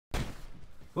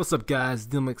What's up, guys?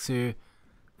 Dilmix here,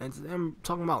 and today I'm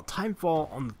talking about Titanfall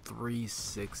on the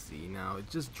 360. Now, it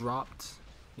just dropped.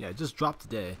 Yeah, it just dropped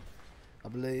today, I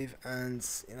believe, and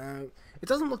it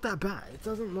doesn't look that bad. It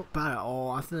doesn't look bad at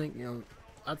all. I think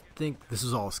this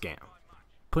is all a scam.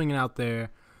 Putting it out there,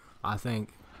 I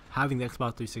think having the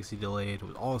Xbox 360 delayed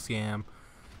was all a scam,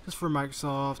 just for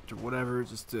Microsoft or whatever,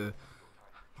 just to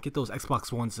get those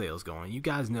Xbox One sales going. You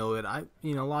guys know it. A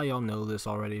lot of y'all know this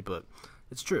already, but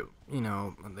it's true.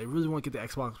 They really want to get the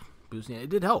Xbox boosting. It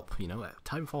did help.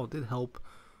 Titanfall did help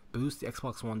boost the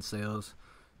Xbox One sales.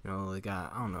 They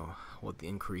got, I don't know what the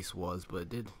increase was, but it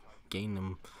did gain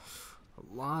them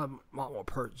a lot more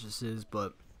purchases.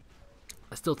 But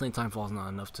I still think Titanfall is not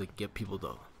enough to get people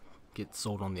to get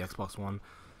sold on the Xbox One.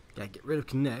 Gotta get rid of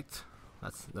Kinect.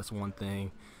 That's one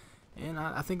thing. And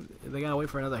I think they gotta wait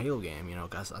for another Halo game,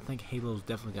 guys. I think Halo's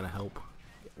definitely gonna help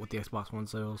with the Xbox One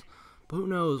sales. But who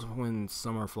knows when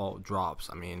Summer Fall drops?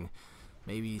 I mean,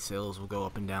 maybe sales will go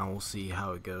up and down. We'll see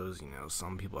how it goes.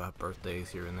 Some people have birthdays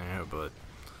here and there, but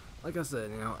like I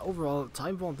said, overall,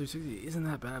 Titanfall 360 isn't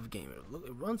that bad of a game.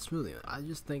 It runs smoothly. I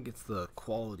just think it's the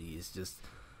quality is just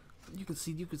you can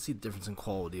see the difference in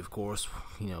quality, of course.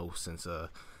 Since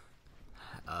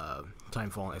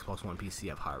Titanfall and Xbox One PC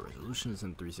have higher resolutions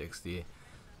than 360.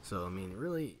 So I mean,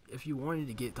 really, if you wanted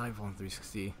to get Titanfall on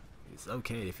 360, it's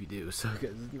okay if you do. So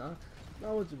it's not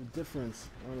much of a difference,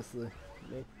 honestly.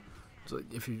 So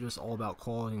if you're just all about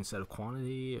quality instead of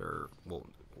quantity, or well,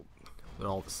 they're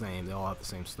all the same. They all have the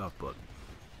same stuff. But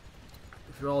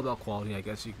if you're all about quality, I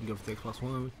guess you can go for the Xbox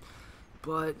One.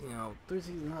 But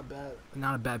 360 is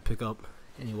not a bad pickup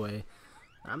anyway.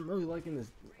 I'm really liking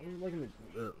this.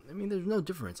 I mean, there's no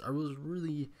difference. I was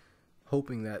really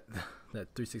hoping that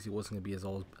 360 wasn't gonna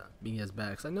be as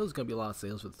bad. Cause I know there's gonna be a lot of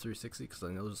sales for the 360. Cause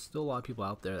I know there's still a lot of people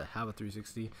out there that have a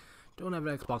 360, don't have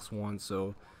an Xbox One. So,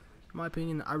 in my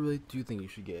opinion, I really do think you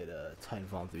should get a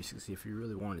Titanfall 360 if you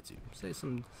really wanted to. Say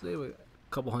a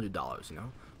couple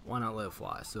 $100. Why not let it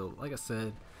fly? So, like I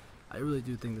said, I really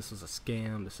do think this was a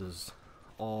scam. This is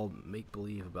all make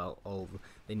believe about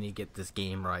they need to get this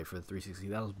game right for the 360.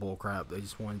 That was bullcrap. They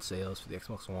just wanted sales for the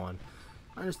Xbox One.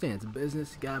 I understand it's a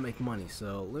business, you gotta make money.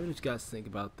 So let me know what you guys think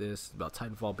about this, about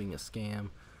Titanfall being a scam,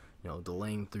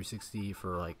 delaying 360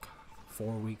 for like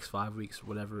 4 weeks, 5 weeks,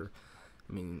 whatever.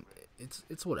 I mean,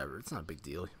 it's whatever. It's not a big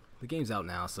deal. The game's out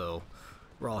now, so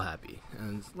we're all happy.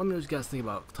 And let me know what you guys think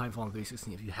about Titanfall on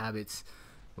 360. If you have it,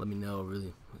 let me know.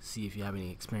 Really see if you have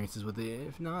any experiences with it.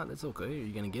 If not, it's okay. Are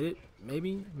you gonna get it?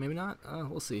 Maybe not.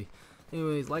 We'll see.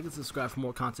 Anyways, like and subscribe for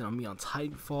more content on me on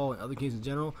Titanfall and other games in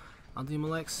general. I'm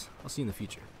DMLX. I'll see you in the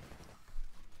future.